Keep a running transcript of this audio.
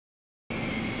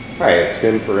Hi, it's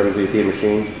Tim for MVP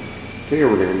Machine. Today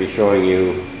we're going to be showing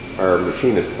you our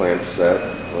machinist clamp set.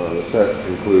 The set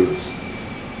includes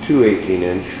two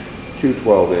 18-inch, two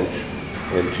 12-inch,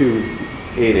 and two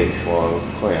 8-inch long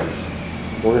clamps.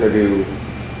 We're going to do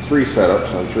 3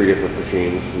 setups on 3 different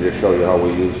machines and just show you how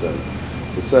we use them.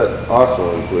 The set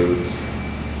also includes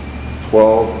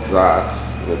 12 Zotts,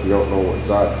 and if you don't know what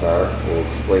Zotts are, we'll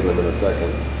explain them in a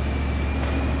second.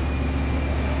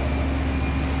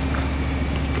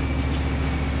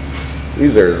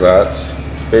 These are Zotts.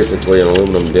 It's basically an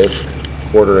aluminum disc,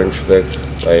 1/4 inch thick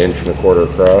by 1.25 inches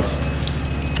across.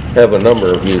 Have a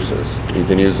number of uses. You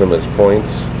can use them as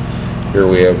points. Here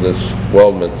we have this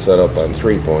weldment set up on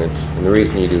 3 points, and the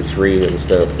reason you do 3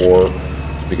 instead of 4 is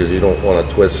because you don't want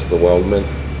to twist the weldment.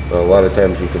 A lot of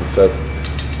times you can set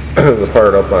the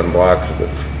part up on blocks if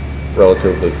it's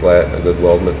relatively flat and a good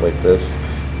weldment like this.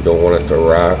 You don't want it to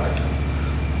rock.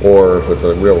 Or if it's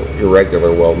a real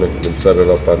irregular weldment, you can set it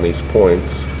up on these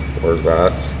points or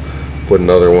Zotts, put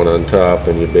another one on top,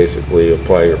 and you basically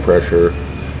apply your pressure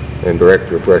and direct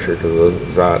your pressure to the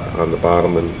Zott on the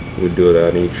bottom, and you do it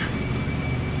on each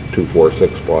 2, 4,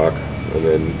 6 block. And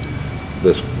then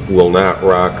this will not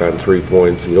rock on 3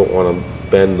 points. You don't want to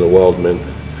bend the weldment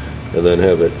and then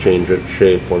have it change its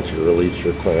shape once you release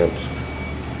your clamps.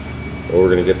 So we're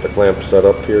going to get the clamp set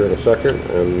up here in a second,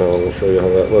 and we'll show you how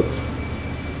that looks.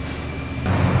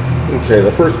 Okay,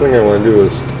 the first thing I want to do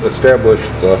is establish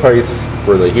the height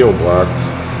for the heel blocks.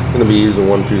 I'm going to be using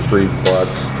 1, 2, 3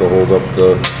 blocks to hold up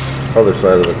the other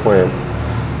side of the clamp.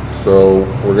 So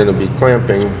we're going to be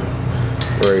clamping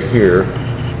right here,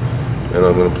 and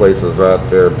I'm going to place a Zott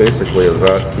there. Basically, a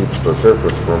Zott keeps the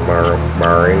surface from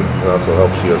marring, and also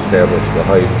helps you establish the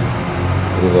height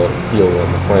of the heel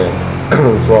on the clamp.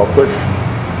 So I'll push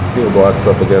heel blocks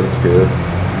up against here,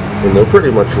 and they're pretty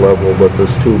much level, but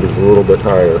this tube is a little bit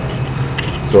higher.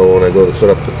 So when I go to set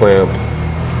up the clamp,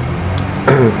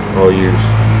 I'll use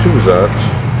 2 Zotts,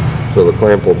 so the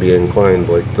clamp will be inclined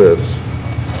like this.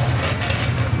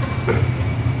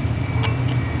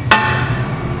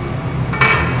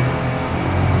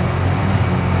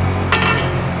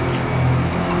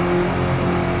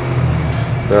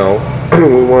 Now,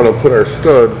 we want to put our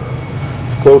stud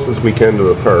as close as we can to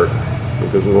the part,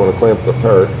 because we want to clamp the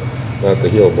part, not the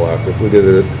heel block. If we did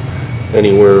it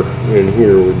anywhere in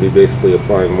here, we'd be basically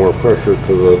applying more pressure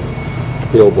to the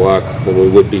heel block than we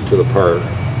would be to the part.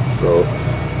 So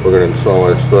we're going to install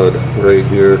our stud right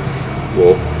here.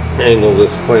 We'll angle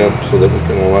this clamp so that we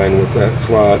can align with that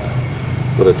slot,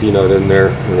 put a T-nut in there,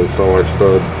 and install our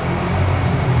stud.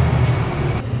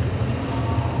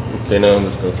 Okay, now I'm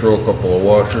just going to throw a couple of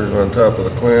washers on top of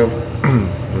the clamp,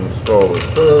 install the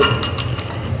stud.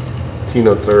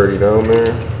 T-nut's already down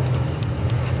there.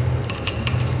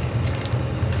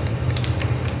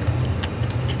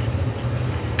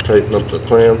 Tighten up the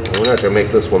clamp. We're not going to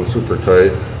make this one super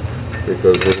tight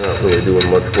because we're not really doing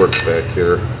much work back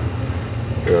here.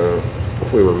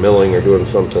 If we were milling or doing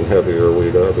something heavier,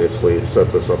 we'd obviously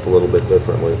set this up a little bit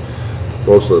differently.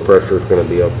 Most of the pressure is going to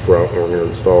be up front, and we're going to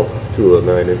install 2 of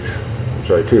the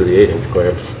 2 of the 8-inch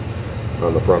clamps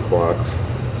on the front blocks.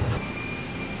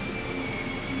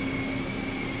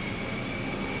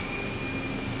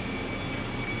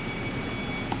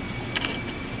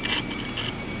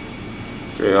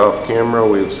 Okay, off camera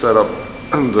we've set up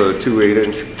the 2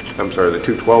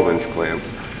 12-inch clamps,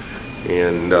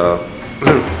 and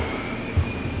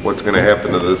what's going to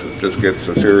happen to this is just gets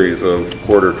a series of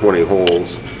 1/4 20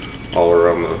 holes all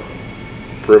around the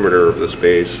perimeter of the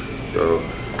space, so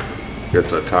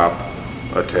gets a top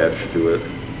attached to it.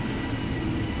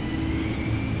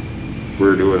 If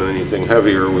we're doing anything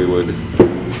heavier, we would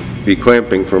be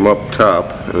clamping from up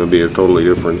top, and it would be a totally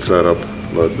different setup.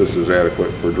 But this is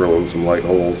adequate for drilling some light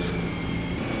holes.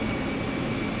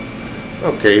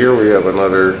 Okay, here we have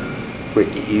another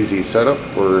quick, easy setup.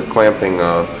 We're clamping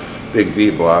a big V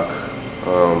block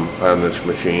on this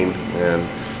machine, and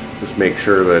just make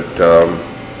sure that,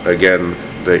 again,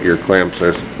 that your clamps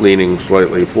are leaning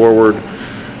slightly forward,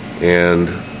 and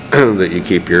that you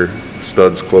keep your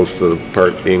studs close to the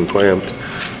part being clamped.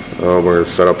 We're going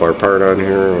to set up our part on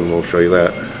here, and we'll show you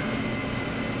that.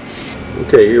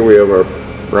 Okay, here we have our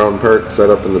round part set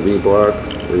up in the V block.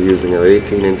 We're using our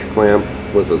 18-inch clamp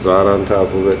with a Zott on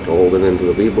top of it to hold it into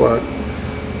the V block.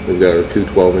 We've got our 2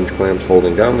 12-inch clamps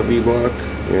holding down the V block,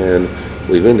 and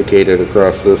we've indicated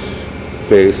across this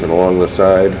face and along the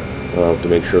side to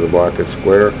make sure the block is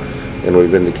square, and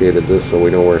we've indicated this so we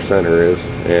know where center is,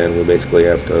 and we basically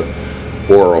have to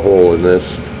bore a hole in this,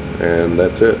 and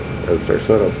that's it. That's our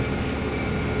setup.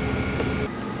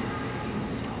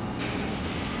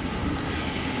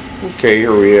 Okay,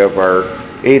 here we have our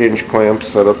 8-inch clamps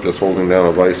set up just holding down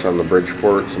a vise on the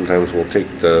Bridgeport. Sometimes we'll take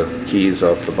the keys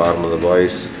off the bottom of the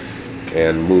vise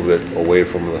and move it away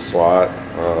from the slot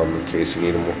in case you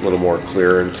need a little more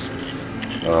clearance.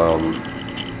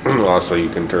 Also, you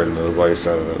can turn the vise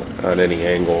on any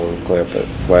angle and clamp it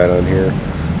flat on here.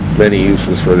 Many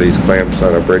uses for these clamps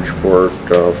on a Bridgeport,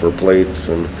 for plates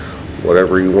and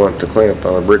whatever you want to clamp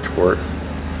on a Bridgeport.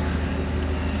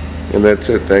 And that's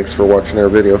it. Thanks for watching our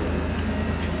video.